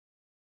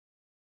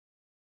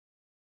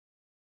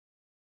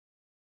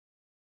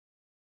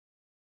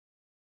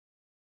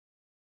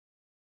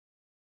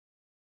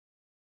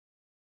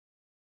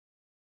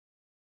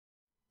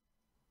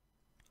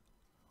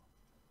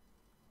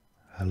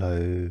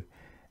Hello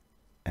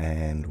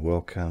and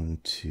welcome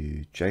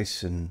to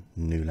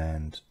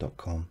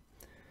jasonnewland.com.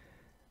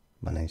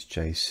 My name's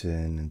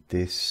Jason and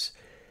this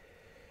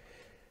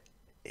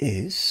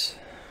is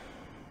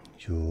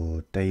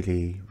your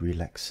daily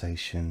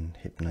relaxation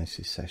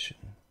hypnosis session.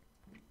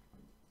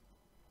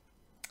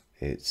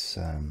 It's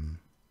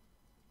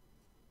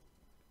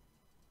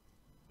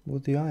well,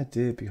 the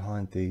idea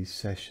behind these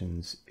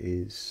sessions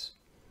is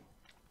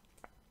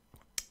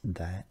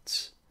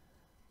that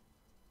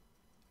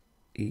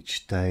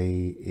each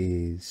day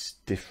is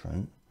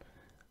different,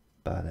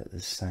 but at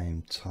the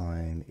same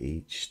time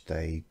each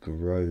day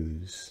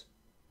grows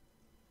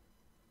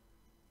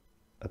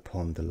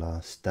upon the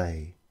last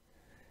day.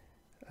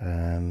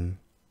 Even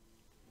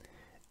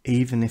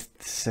if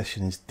the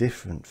session is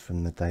different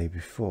from the day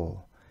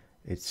before,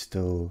 it's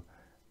still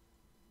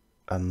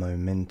a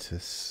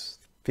momentous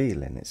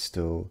feeling. It's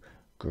still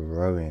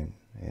growing,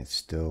 it's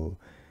still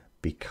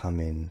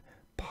becoming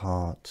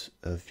part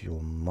of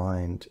your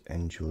mind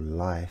and your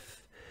life.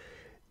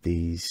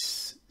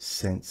 These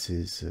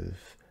senses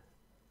of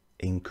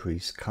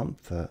increased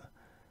comfort,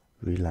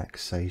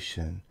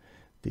 relaxation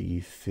that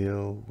you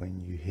feel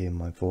when you hear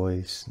my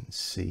voice and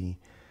see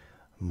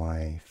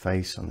my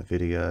face on the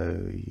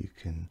video, you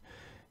can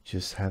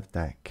just have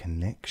that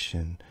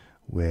connection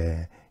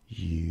where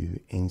you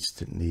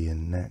instantly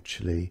and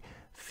naturally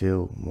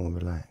feel more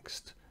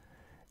relaxed.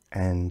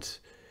 And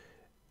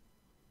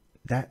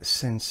that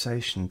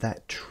sensation,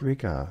 that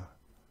trigger,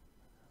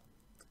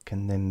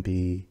 can then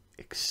be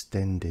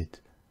extended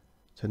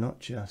to not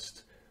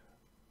just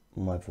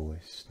my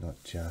voice,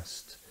 not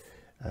just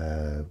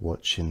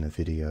watching the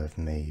video of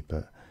me,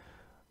 but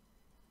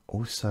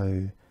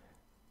also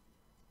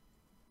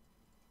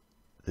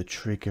the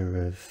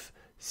trigger of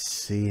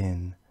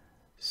seeing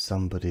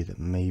somebody that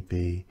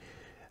maybe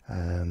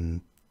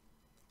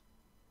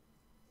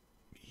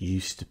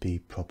used to be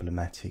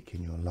problematic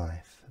in your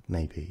life,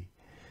 maybe,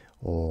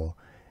 or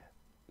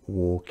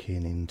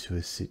walking into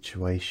a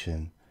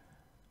situation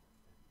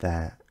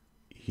that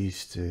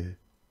used to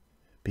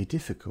be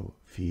difficult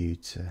for you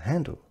to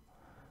handle,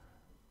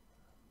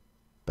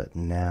 but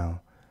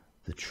now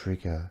the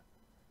trigger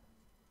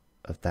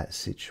of that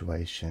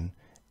situation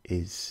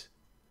is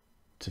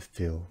to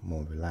feel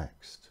more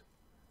relaxed,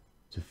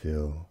 to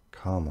feel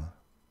calmer.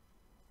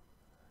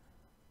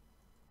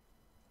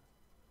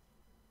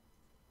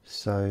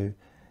 So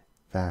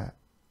that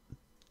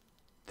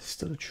there's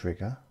still a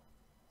trigger,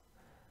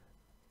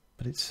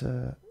 but it's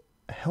a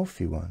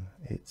healthy one.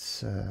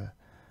 It's a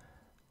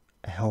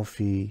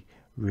healthy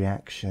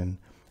reaction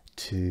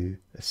to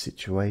a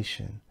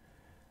situation,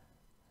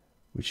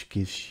 which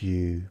gives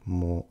you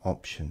more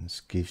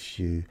options, gives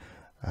you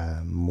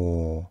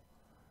more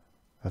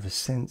of a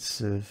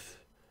sense of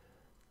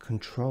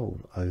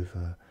control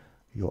over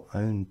your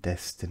own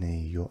destiny,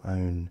 your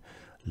own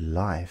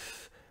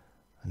life,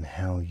 and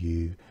how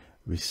you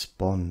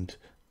respond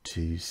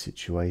to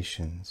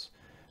situations.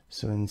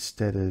 So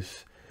instead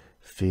of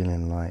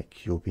feeling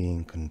like you're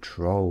being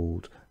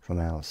controlled from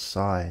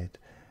outside,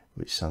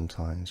 which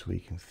sometimes we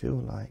can feel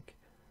like,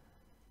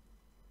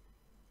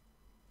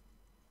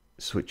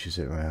 switches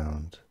it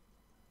around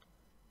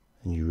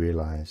and you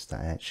realize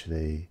that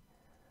actually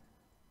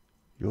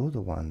you're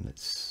the one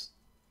that's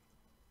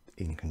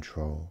in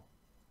control.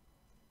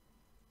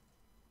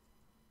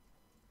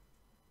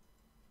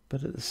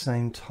 But at the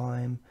same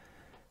time,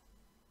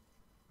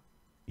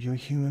 you're a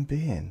human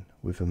being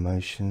with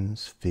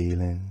emotions,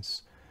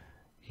 feelings,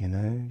 you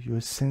know, you're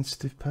a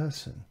sensitive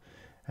person,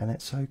 and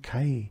it's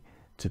okay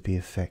to be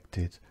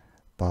affected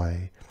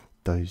by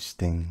those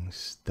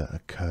things that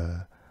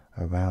occur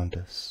around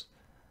us,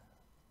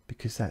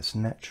 because that's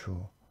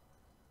natural.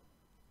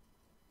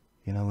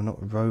 You know, we're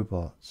not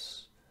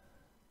robots.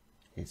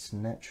 It's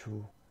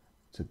natural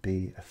to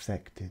be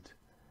affected.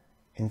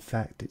 In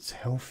fact, it's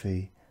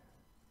healthy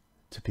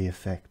to be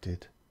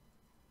affected.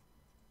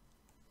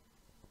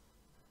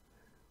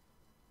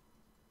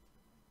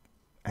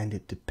 And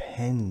it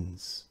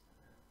depends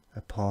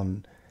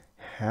upon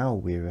how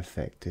we're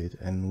affected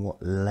and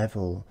what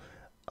level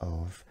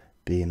of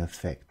being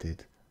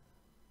affected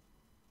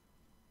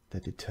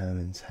that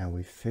determines how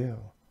we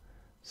feel.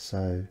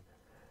 So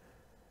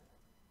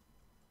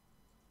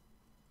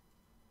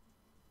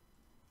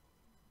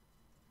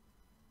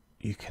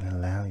you can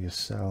allow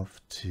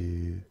yourself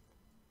to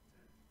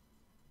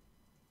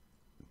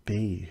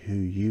be who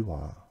you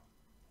are.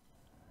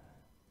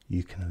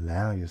 You can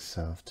allow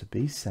yourself to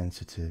be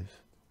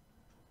sensitive,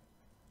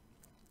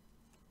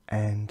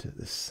 and at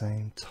the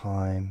same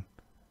time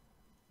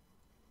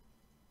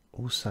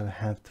also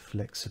have the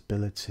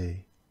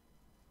flexibility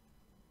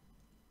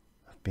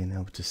of being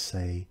able to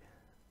say,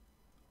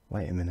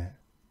 wait a minute,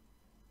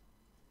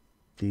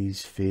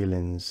 these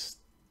feelings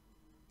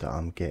that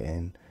I'm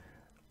getting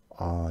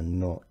are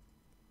not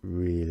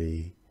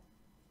really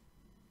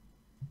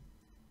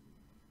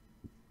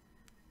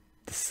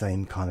the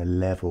same kind of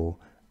level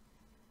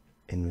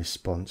in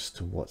response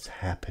to what's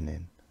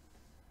happening.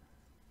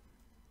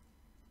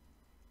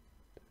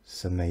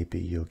 So maybe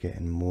you're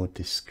getting more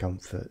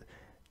discomfort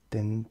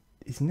than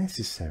is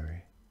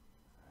necessary.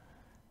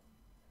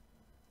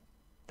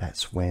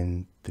 That's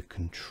when the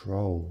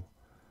control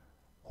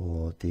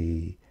or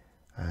the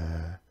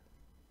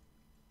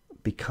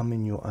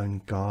becoming your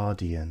own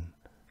guardian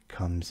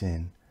comes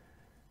in.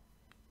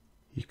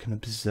 You can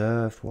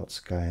observe what's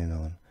going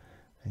on,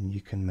 and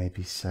you can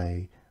maybe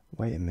say,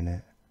 wait a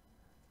minute,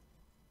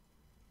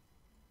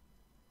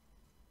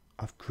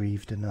 I've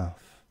grieved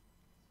enough.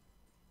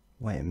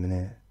 Wait a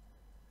minute,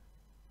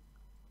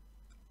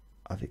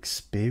 I've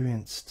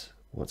experienced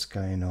what's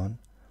going on.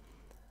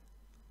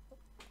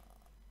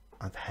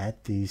 I've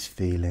had these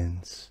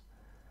feelings,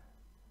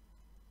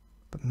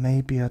 but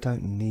maybe I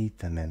don't need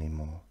them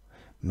anymore.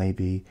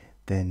 Maybe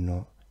they're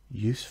not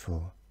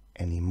useful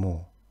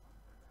anymore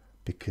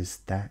because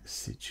that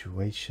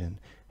situation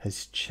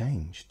has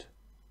changed.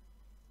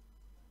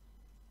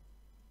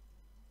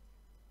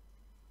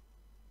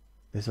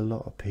 There's a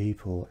lot of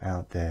people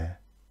out there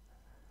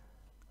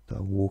that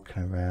are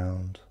walking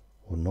around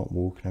or not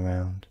walking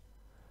around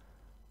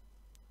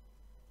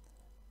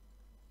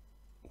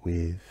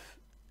with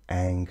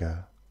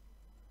anger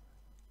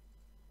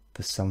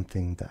for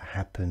something that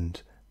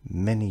happened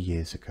many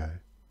years ago.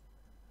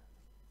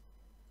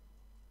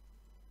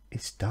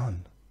 It's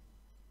done.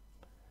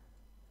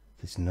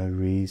 There's no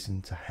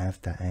reason to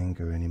have that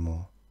anger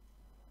anymore.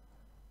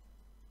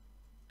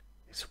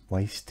 It's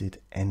wasted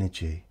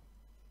energy.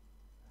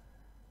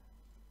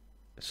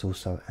 It's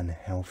also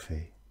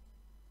unhealthy.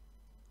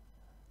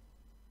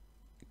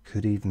 It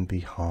could even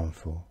be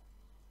harmful.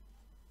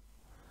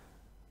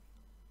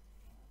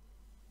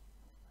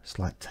 It's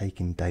like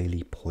taking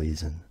daily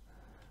poison.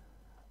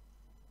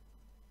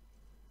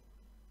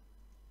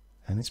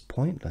 And it's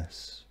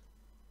pointless.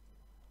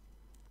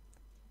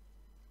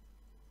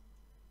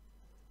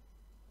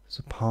 It's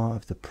a part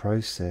of the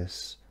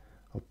process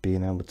of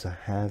being able to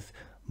have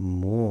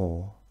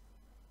more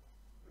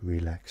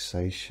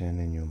relaxation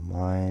in your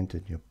mind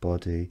and your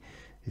body.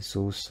 It's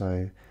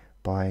also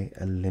by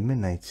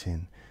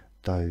eliminating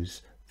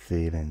those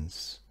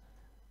feelings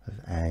of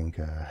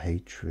anger,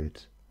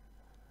 hatred,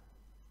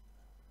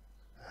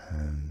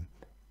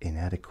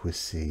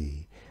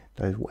 inadequacy,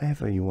 those,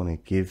 whatever you want to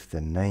give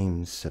the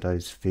names to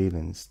those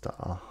feelings that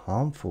are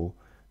harmful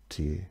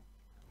to you.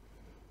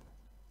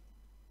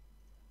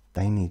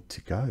 They need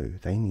to go.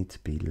 They need to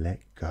be let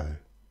go.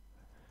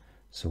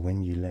 So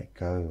when you let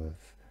go of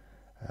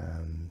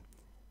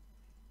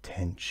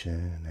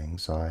tension,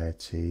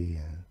 anxiety,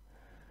 and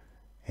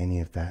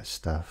any of that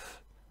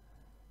stuff,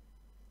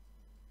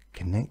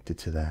 connected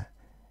to that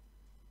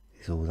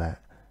is all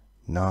that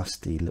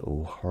nasty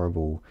little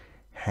horrible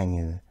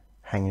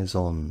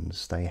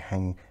hangers-ons. They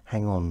hang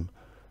on,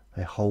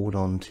 they hold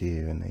on to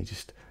you, and they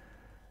just,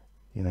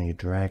 you know, you're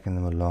dragging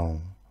them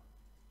along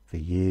for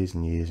years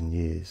and years and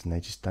years, and they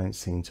just don't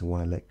seem to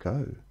want to let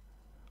go.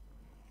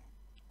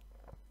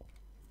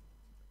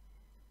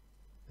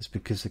 It's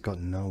because they've got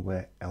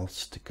nowhere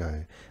else to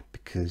go,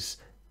 because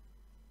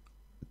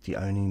the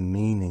only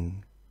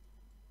meaning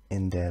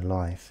in their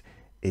life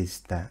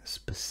is that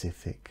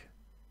specific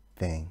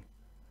thing.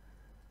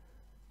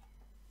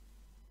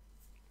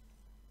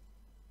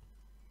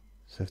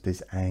 So if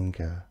there's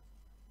anger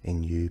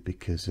in you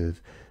because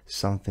of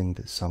something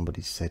that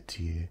somebody said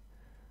to you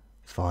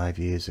 5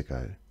 years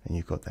ago, and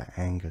you've got that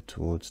anger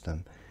towards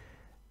them,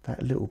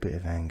 that little bit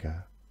of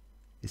anger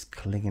is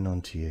clinging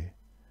on to you,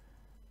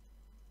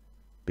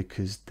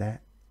 because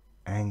that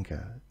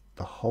anger,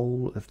 the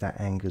whole of that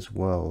anger's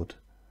world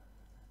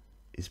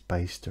is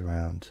based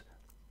around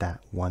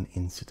that one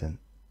incident.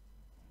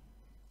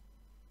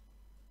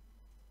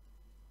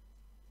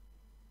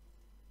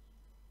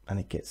 And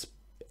it gets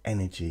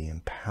energy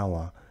and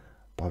power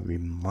by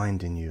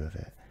reminding you of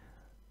it,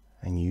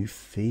 and you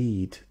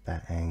feed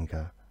that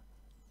anger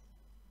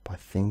by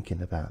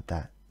thinking about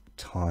that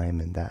time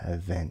and that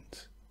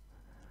event.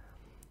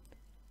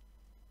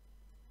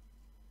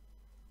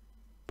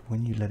 But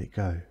when you let it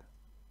go,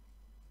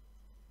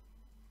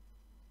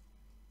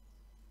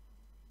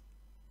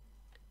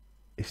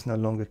 it's no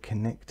longer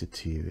connected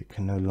to you. It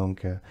can no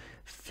longer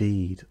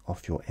feed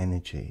off your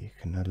energy.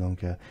 It can no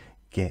longer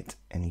get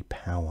any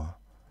power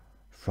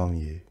from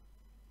you.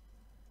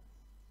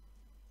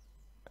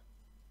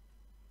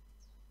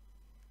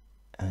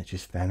 And it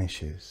just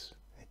vanishes.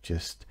 It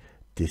just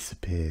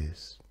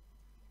disappears.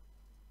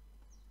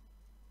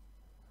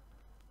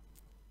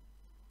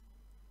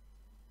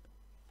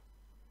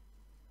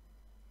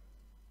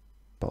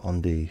 But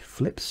on the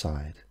flip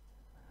side,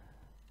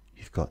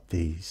 you've got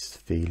these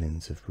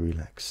feelings of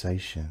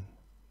relaxation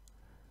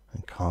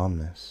and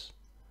calmness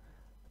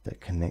that are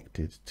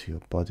connected to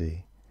your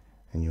body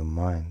and your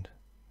mind.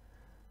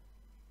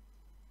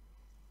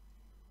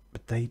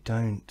 But they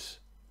don't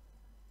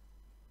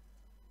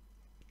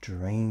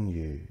drain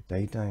you.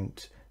 They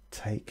don't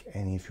take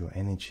any of your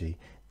energy.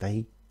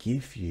 They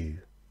give you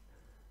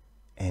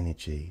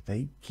energy.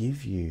 They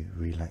give you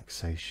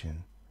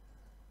relaxation.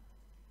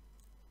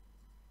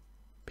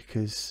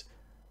 Because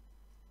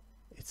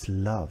it's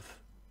love.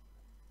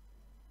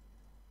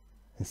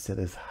 Instead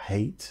of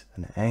hate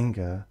and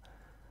anger,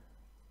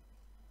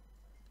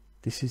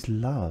 This is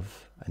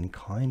love and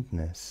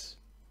kindness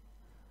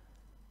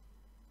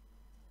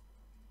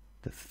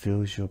that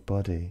fills your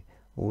body,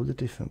 all the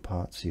different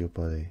parts of your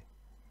body,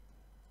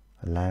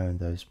 allowing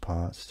those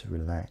parts to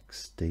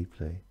relax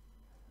deeply.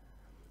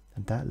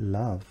 And that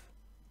love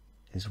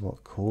is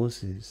what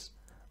causes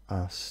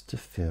us to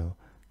feel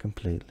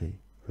completely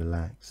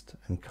relaxed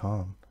and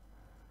calm.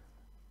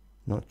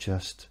 Not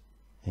just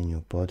in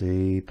your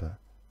body, but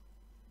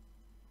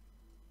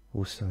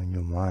also in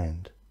your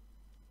mind.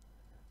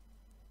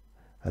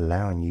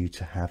 Allowing you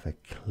to have a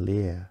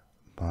clear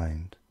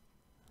mind,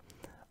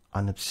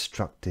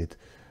 unobstructed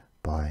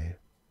by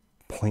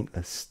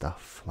pointless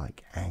stuff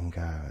like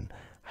anger and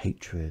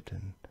hatred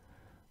and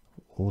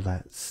all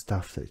that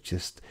stuff that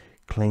just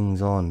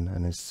clings on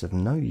and is of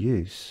no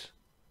use.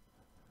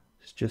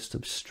 It's just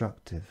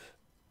obstructive,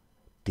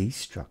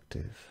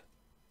 destructive.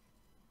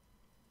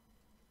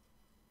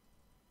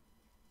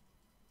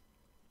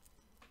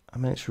 I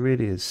mean, it's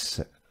really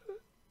as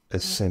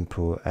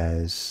simple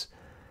as,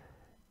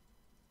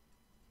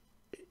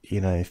 you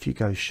know, if you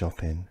go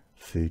shopping,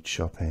 food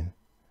shopping,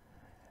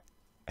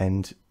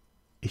 and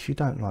if you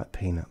don't like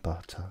peanut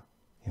butter,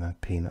 you know,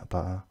 peanut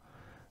butter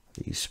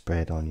that you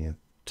spread on your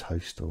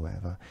toast or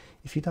whatever,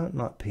 if you don't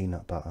like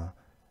peanut butter,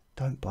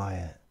 don't buy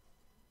it.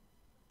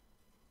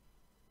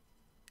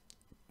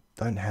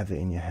 Don't have it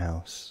in your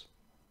house.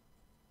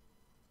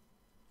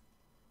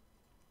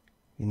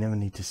 You never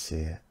need to see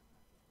it.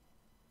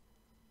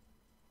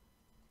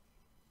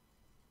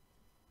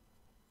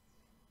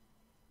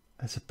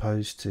 As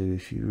opposed to,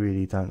 if you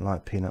really don't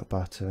like peanut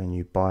butter and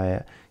you buy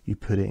it, you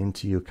put it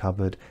into your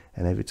cupboard,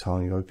 and every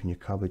time you open your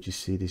cupboard you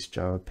see this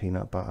jar of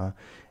peanut butter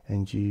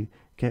and you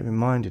get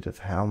reminded of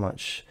how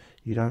much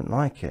you don't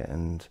like it.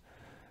 And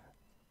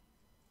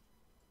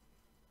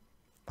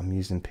I'm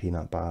using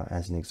peanut butter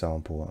as an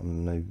example.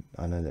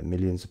 I know that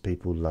millions of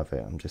people love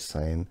it. I'm just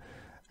saying,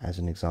 as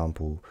an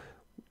example,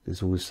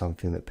 there's always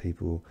something that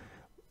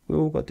we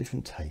all got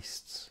different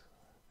tastes.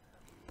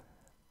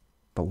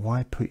 But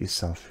why put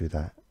yourself through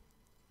that?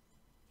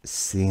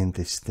 Seeing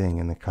this thing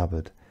in the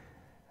cupboard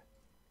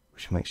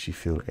which makes you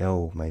feel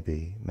ill,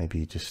 maybe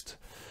you just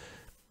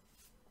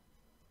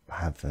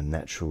have a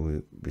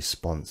natural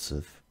response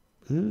of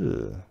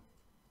ugh.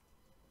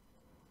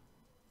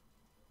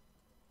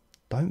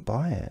 Don't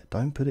buy it.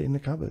 Don't put it in the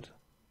cupboard.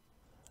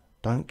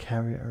 Don't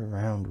carry it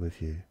around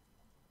with you.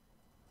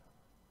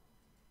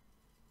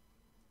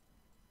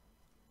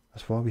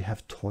 That's why we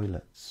have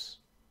toilets.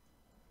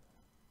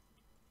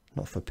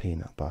 Not for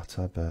peanut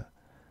butter, but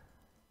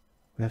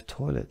we have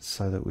toilets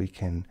so that we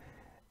can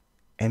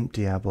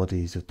empty our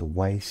bodies of the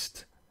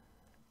waste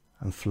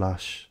and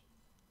flush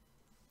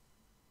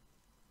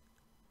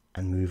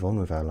and move on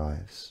with our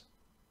lives.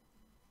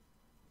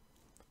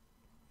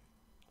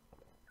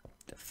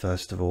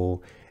 First of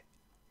all,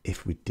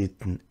 if we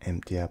didn't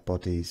empty our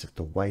bodies of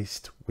the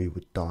waste, we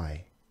would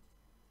die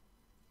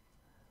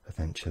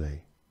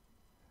eventually.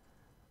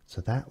 So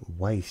that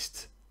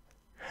waste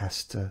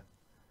has to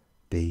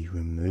be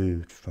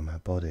removed from our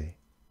body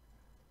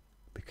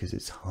because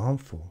it's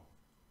harmful.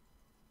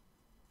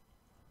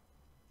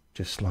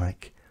 Just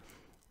like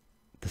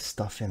the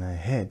stuff in our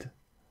head,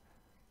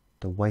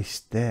 the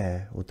waste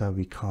there, although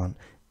we can't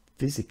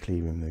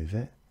physically remove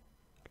it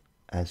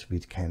as we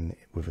can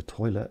with a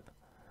toilet,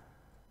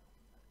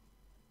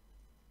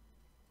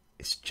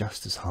 it's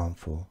just as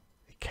harmful.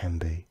 It can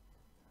be.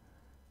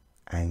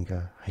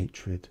 Anger,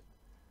 hatred.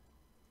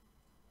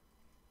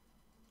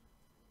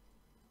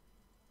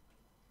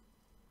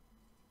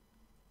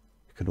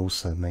 It could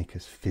also make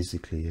us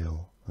physically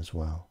ill as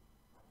well.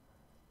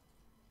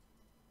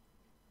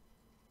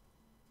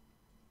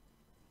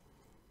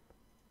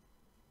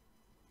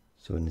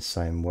 So in the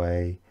same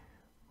way,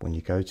 when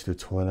you go to the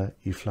toilet,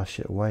 you flush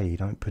it away. You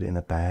don't put it in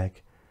a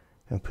bag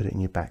and put it in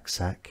your back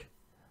sack.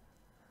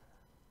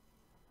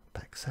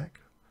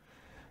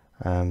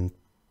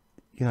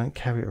 You don't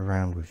carry it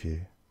around with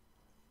you.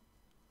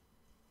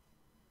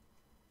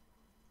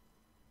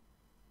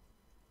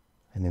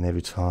 And then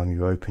every time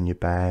you open your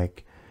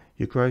bag,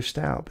 you're grossed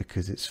out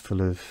because it's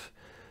full of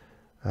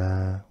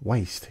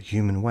waste,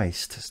 human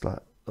waste. It's like,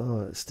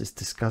 oh, it's just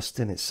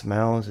disgusting, it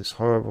smells, it's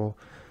horrible.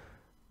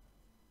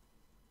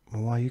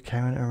 Well, why are you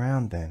carrying it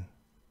around then?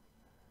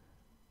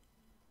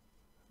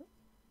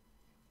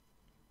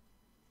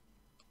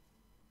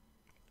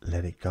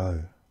 Let it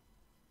go.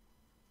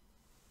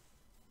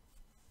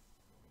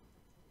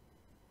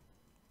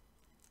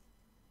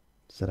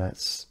 So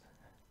that's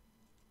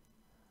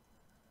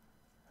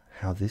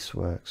how this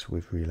works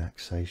with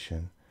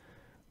relaxation.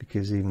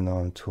 Because even though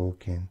I'm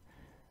talking,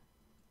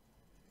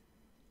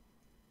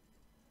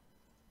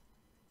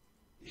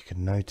 you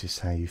can notice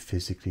how you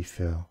physically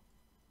feel.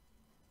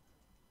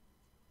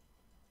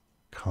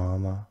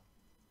 Calmer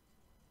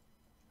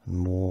and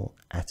more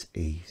at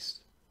ease.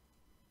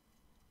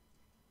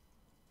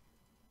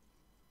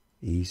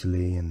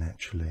 Easily and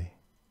naturally.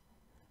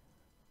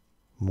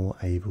 More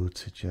able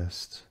to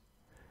just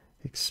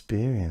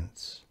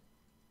experience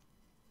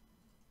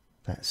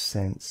that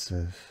sense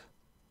of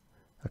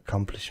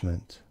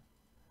accomplishment,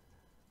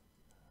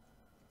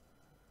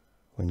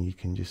 when you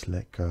can just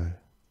let go.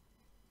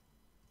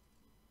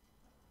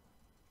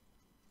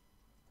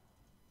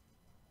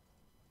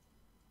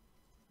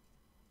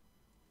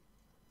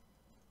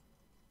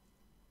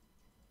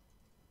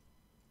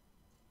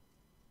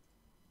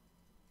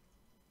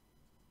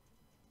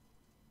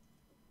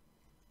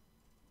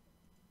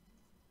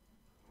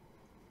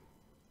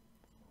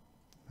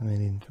 I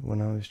mean,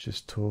 when I was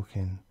just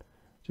talking,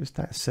 just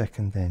that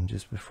second then,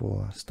 just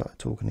before I started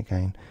talking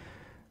again,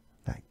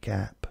 that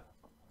gap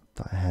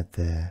that I had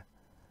there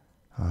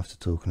after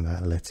talking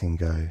about letting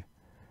go,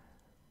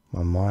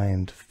 my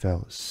mind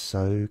felt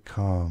so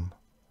calm.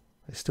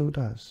 It still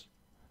does.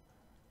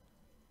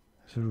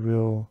 There's a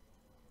real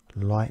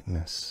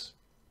lightness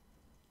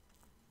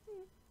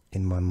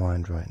in my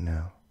mind right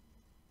now.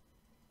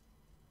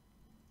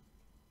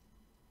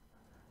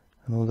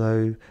 And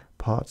although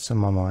parts of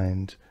my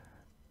mind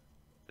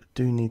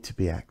do need to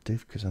be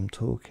active because I'm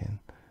talking,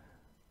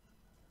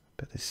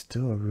 but there's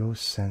still a real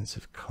sense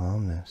of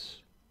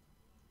calmness.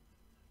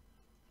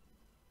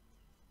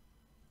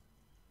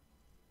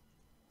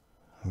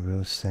 A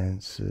real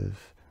sense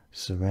of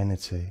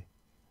serenity,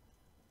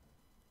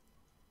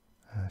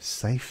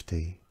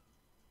 safety.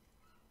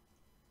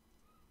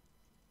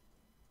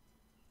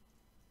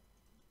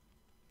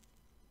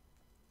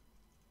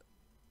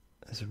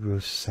 There's a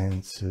real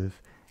sense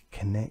of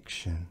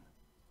connection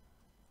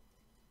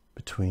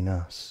between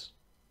us,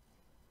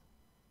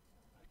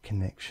 a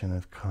connection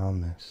of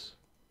calmness,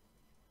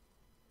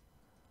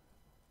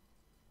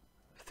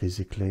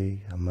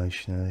 physically,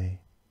 emotionally,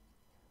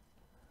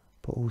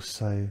 but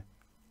also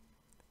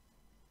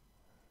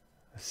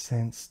a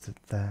sense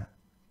that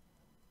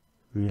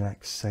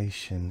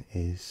relaxation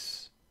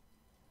is,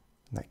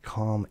 that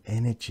calm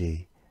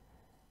energy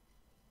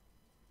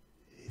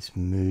is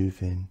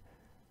moving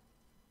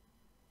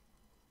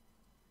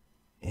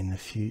in the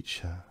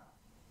future,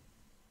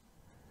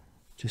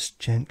 just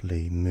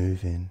gently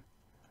moving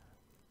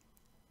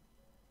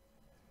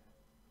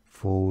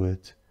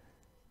forward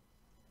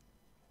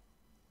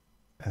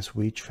as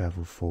we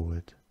travel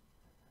forward,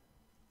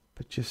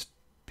 but just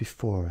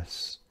before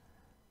us,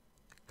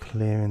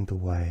 clearing the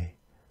way,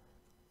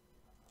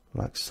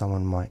 like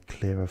someone might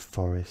clear a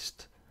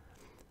forest,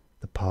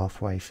 the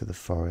pathway for the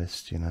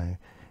forest, you know,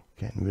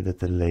 getting rid of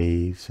the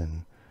leaves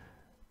and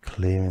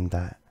clearing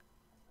that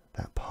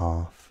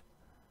path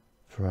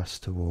for us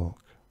to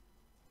walk.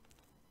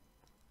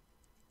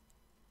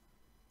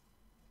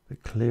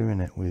 But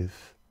clearing it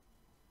with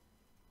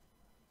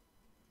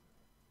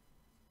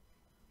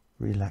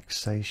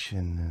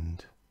relaxation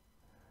and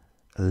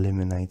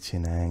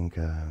eliminating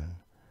anger and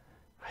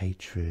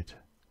hatred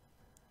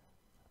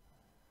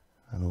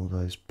and all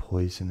those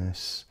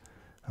poisonous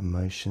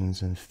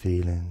emotions and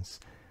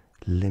feelings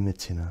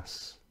limiting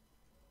us.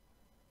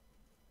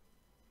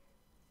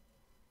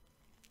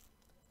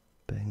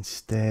 But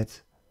instead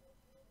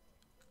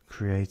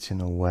creating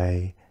a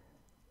way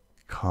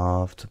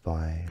carved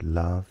by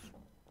love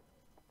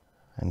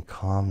and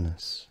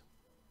calmness,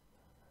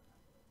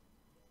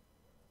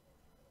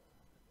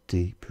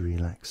 deep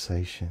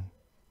relaxation.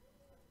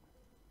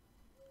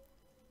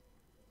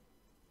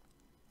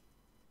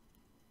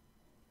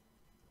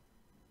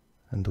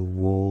 And the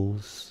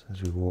walls,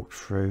 as we walk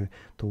through,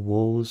 the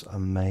walls are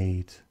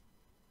made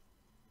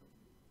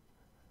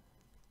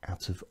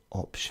out of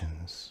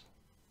options.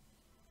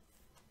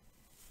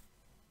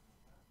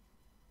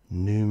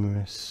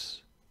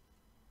 Numerous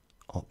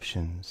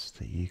options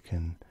that you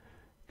can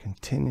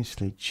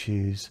continuously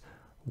choose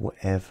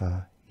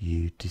whatever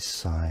you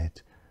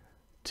decide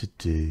to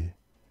do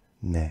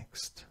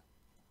next.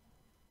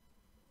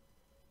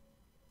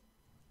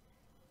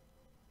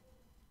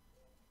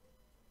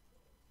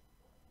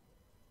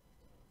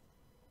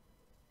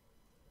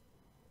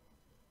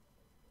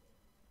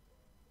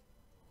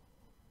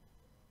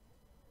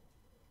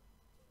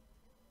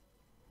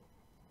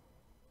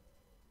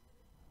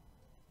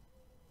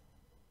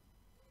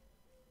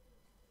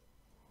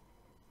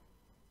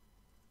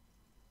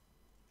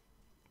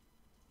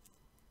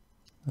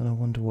 And I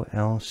wonder what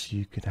else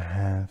you could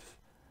have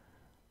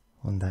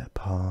on that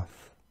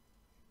path,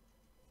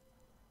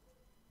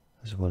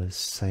 as well as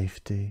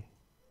safety,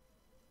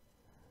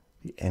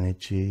 the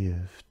energy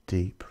of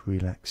deep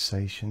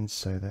relaxation,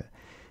 so that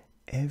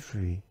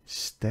every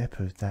step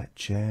of that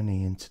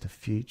journey into the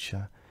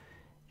future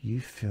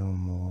you feel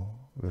more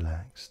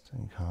relaxed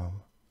and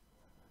calm,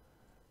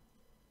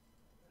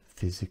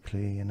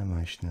 physically and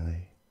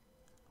emotionally.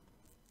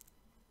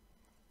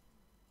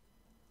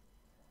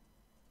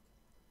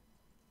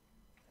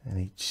 And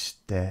each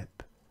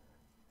step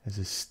is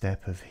a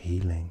step of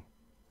healing.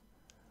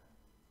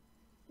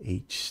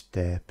 Each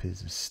step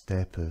is a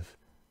step of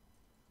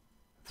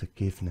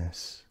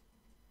forgiveness.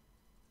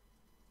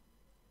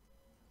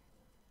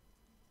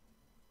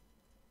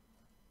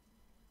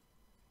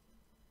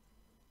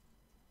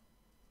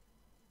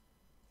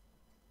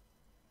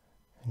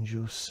 And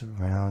you're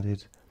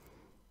surrounded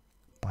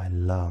by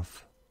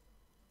love.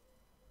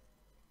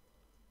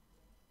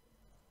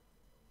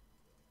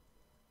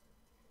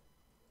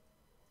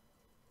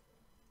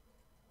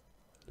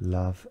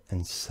 Love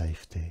and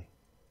safety.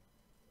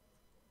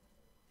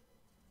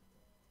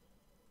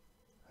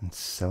 and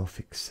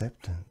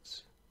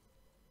self-acceptance.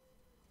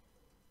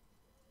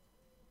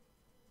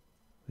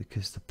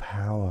 Because the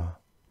power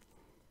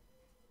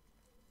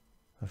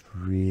of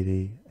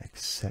really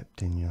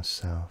accepting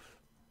yourself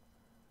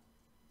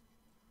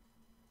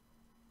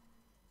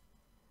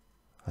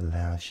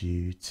allows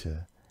you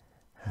to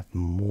have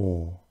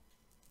more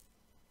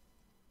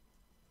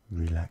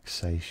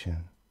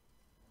relaxation.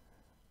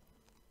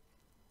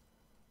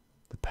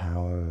 The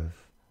power of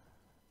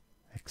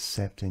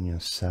accepting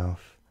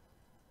yourself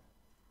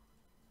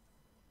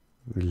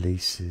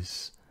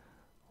releases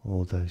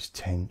all those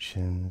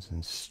tensions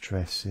and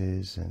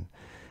stresses and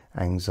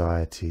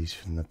anxieties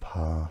from the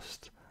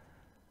past,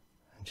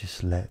 and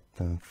just let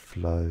them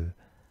flow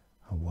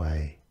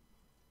away,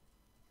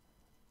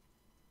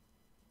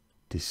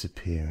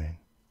 disappearing.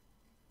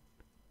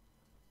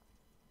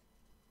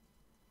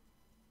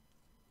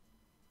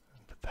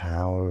 The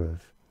power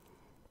of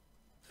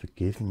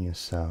forgiving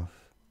yourself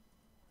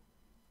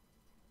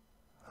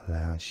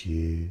allows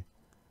you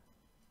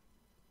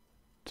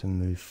to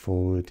move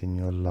forward in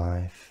your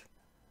life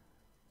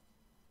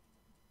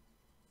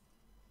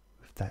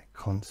with that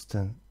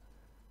constant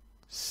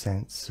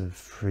sense of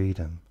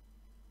freedom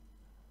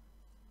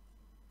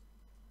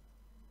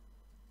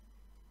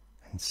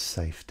and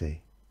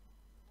safety.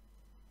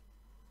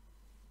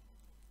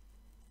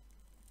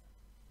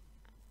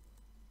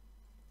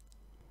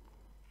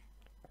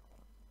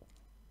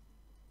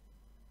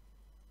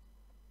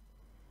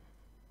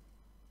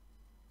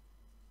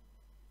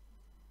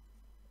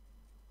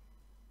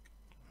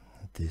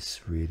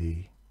 This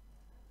really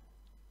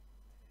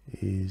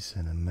is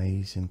an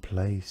amazing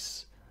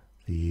place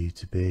for you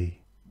to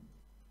be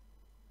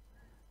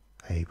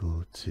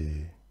able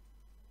to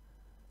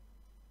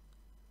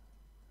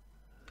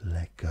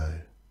let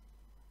go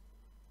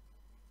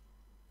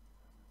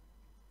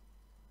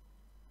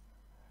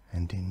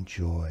and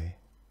enjoy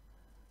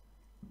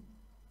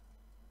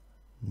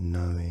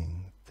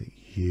knowing that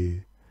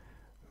you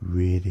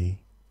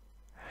really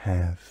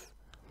have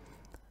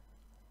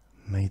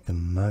made the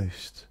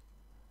most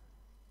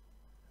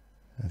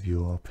of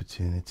your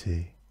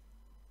opportunity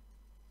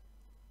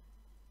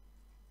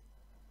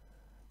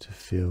to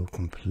feel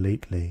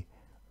completely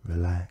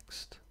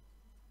relaxed,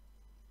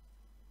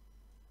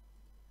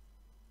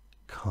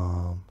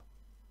 calm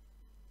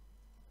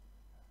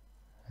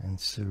and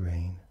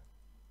serene.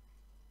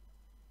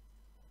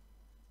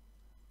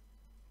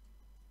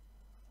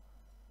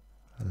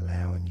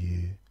 Allowing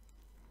you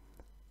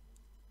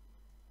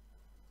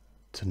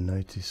to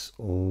notice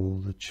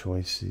all the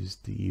choices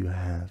that you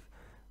have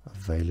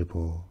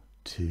available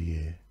to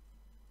you.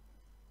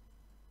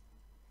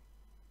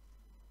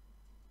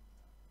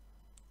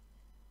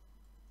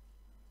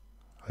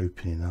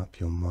 Opening up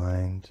your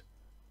mind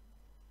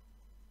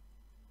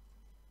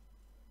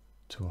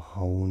to a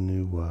whole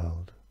new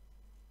world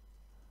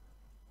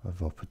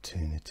of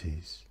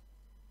opportunities.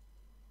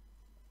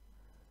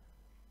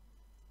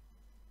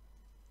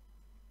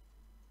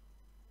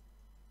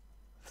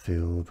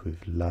 Filled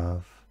with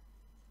love,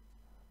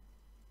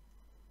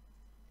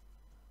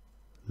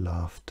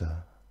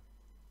 laughter,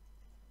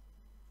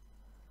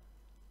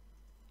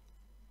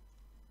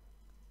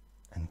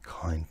 and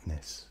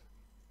kindness.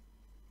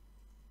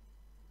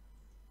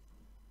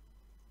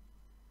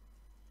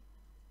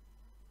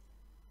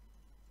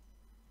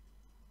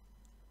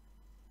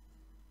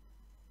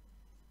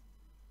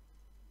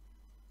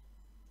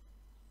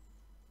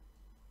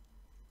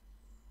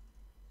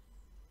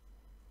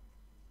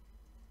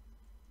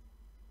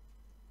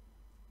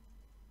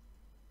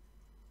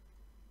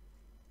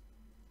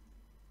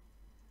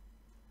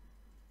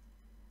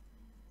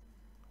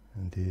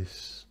 And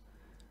this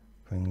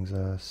brings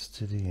us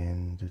to the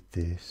end of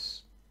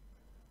this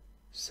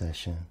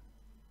session.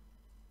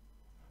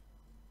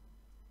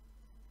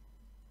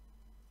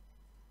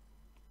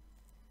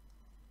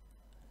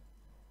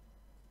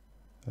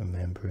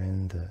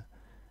 Remembering that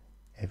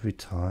every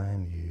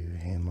time you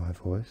hear my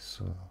voice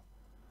or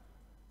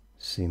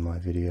see my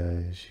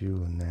videos, you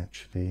will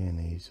naturally and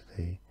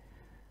easily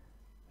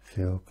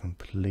feel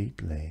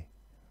completely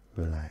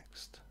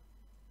relaxed.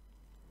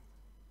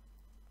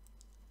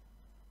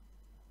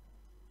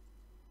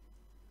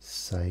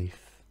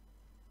 Safe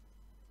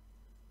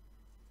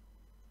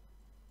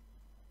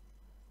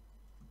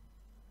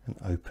and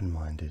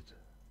open-minded.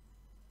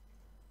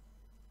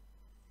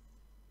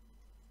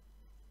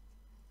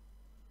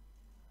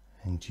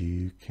 And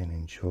you can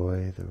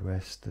enjoy the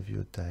rest of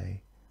your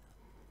day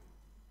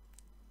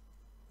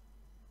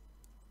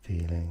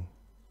feeling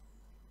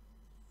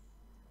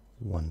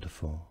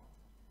wonderful.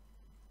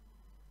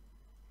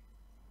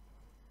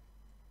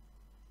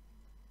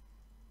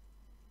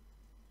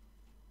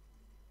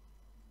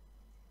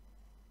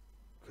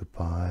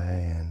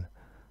 Goodbye, and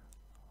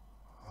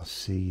I'll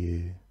see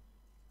you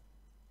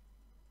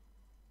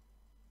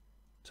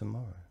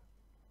tomorrow.